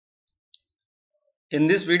In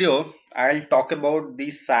this video, I'll talk about the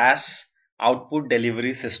SAS output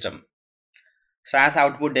delivery system. SAS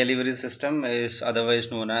output delivery system is otherwise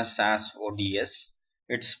known as SAS ODS.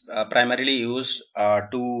 It's primarily used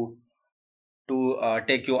to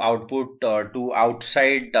take your output to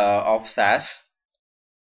outside of SAS.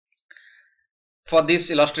 For this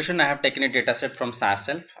illustration, I have taken a dataset from SAS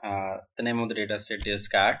self. The name of the dataset is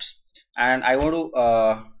CATS, and I want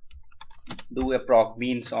to do a proc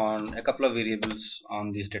means on a couple of variables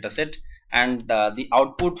on this dataset, and the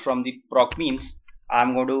output from the proc means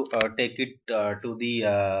I'm going to take it to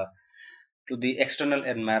the external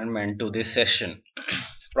environment, to this session.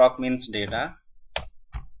 Proc means data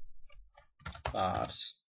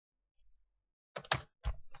parse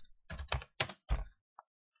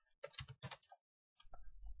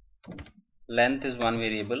length is one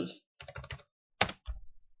variable,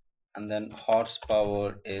 and then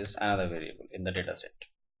horsepower is another variable in the dataset.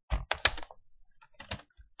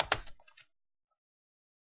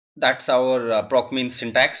 That's our proc means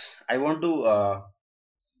syntax. I want to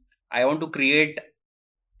create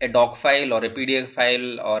a doc file or a PDF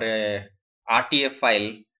file or a RTF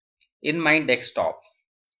file in my desktop,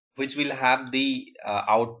 which will have the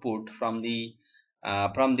output from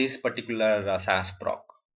this particular SAS proc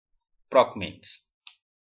means.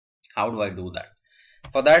 How do I do that?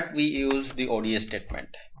 For that, we use the ODS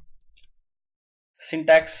statement.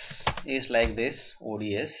 Syntax is like this: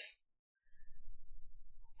 ODS.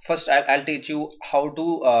 First, I'll teach you how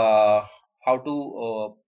to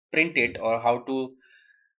print it, or how to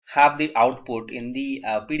have the output in the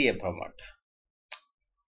PDF format.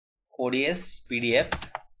 ODS PDF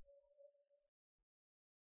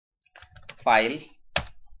file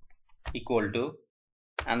equal to,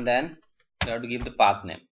 and then you have to give the path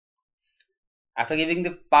name. After giving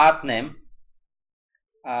the path name,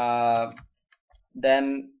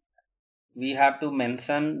 then we have to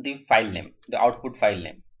mention the file name, the output file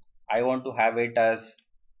name. I want to have it as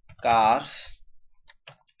cars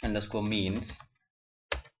underscore means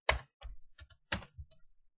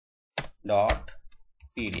dot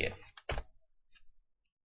PDF.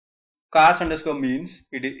 Cars underscore means,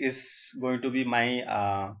 it is going to be my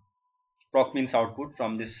proc means output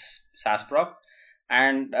from this SAS proc,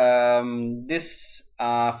 and this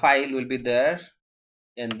file will be there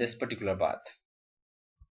in this particular path.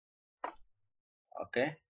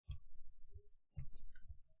 Okay,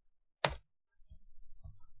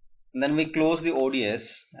 and then we close the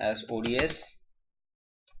ODS as ODS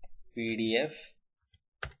PDF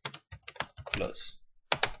close.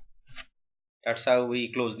 That's how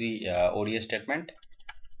we close the ODS statement.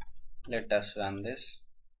 Let us run this.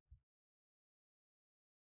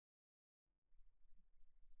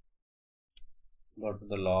 Go to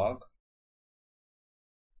the log.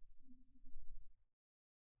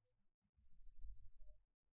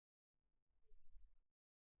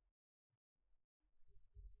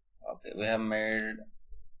 Okay, we have made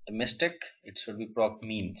a mistake. It should be proc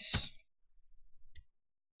means.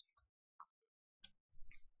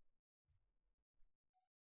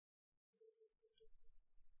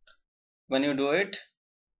 When you do it,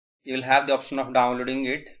 you will have the option of downloading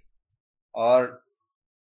it, or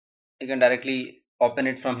you can directly open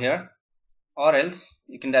it from here, or else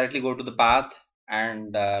you can directly go to the path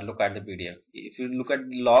and look at the PDF. If you look at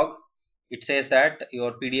the log, it says that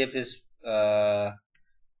your PDF is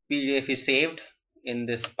saved in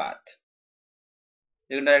this path.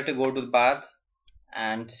 You can directly go to the path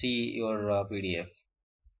and see your PDF.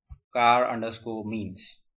 Car underscore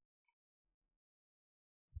means.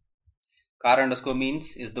 Car underscore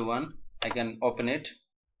means is the one. I can open it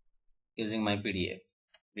using my PDF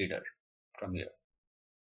reader from here.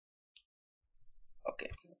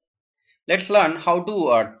 Okay, let's learn how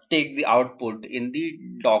to take the output in the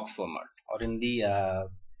doc format or in the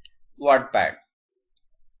WordPad.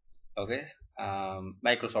 Okay,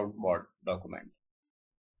 Microsoft Word document.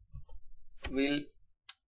 We'll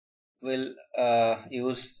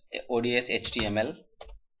use ODS HTML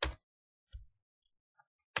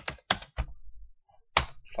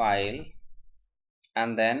file,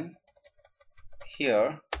 and then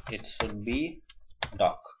here it should be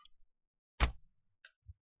doc.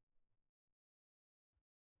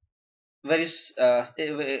 A very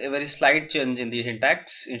slight change in the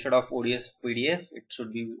syntax. Instead of ODS PDF, it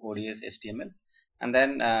should be ODS HTML, and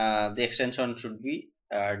then the extension should be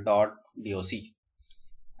 .doc,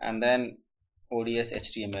 and then ODS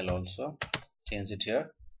HTML also. Change it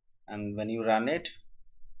here, and when you run it,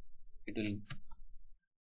 it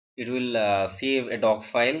will save a doc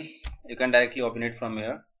file. You can directly open it from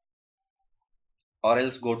here, or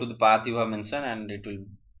else go to the path you have mentioned, and it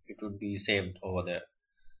would be saved over there.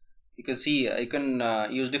 you can see you can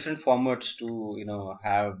use different formats to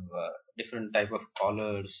have different type of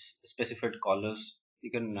collars, specified collars. You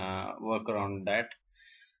can work around that.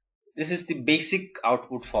 This is the basic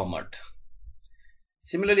output format.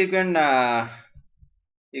 Similarly, you can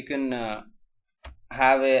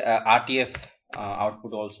have a, RTF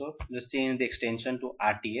output also. Just change the extension to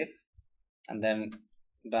RTF and then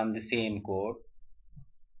run the same code.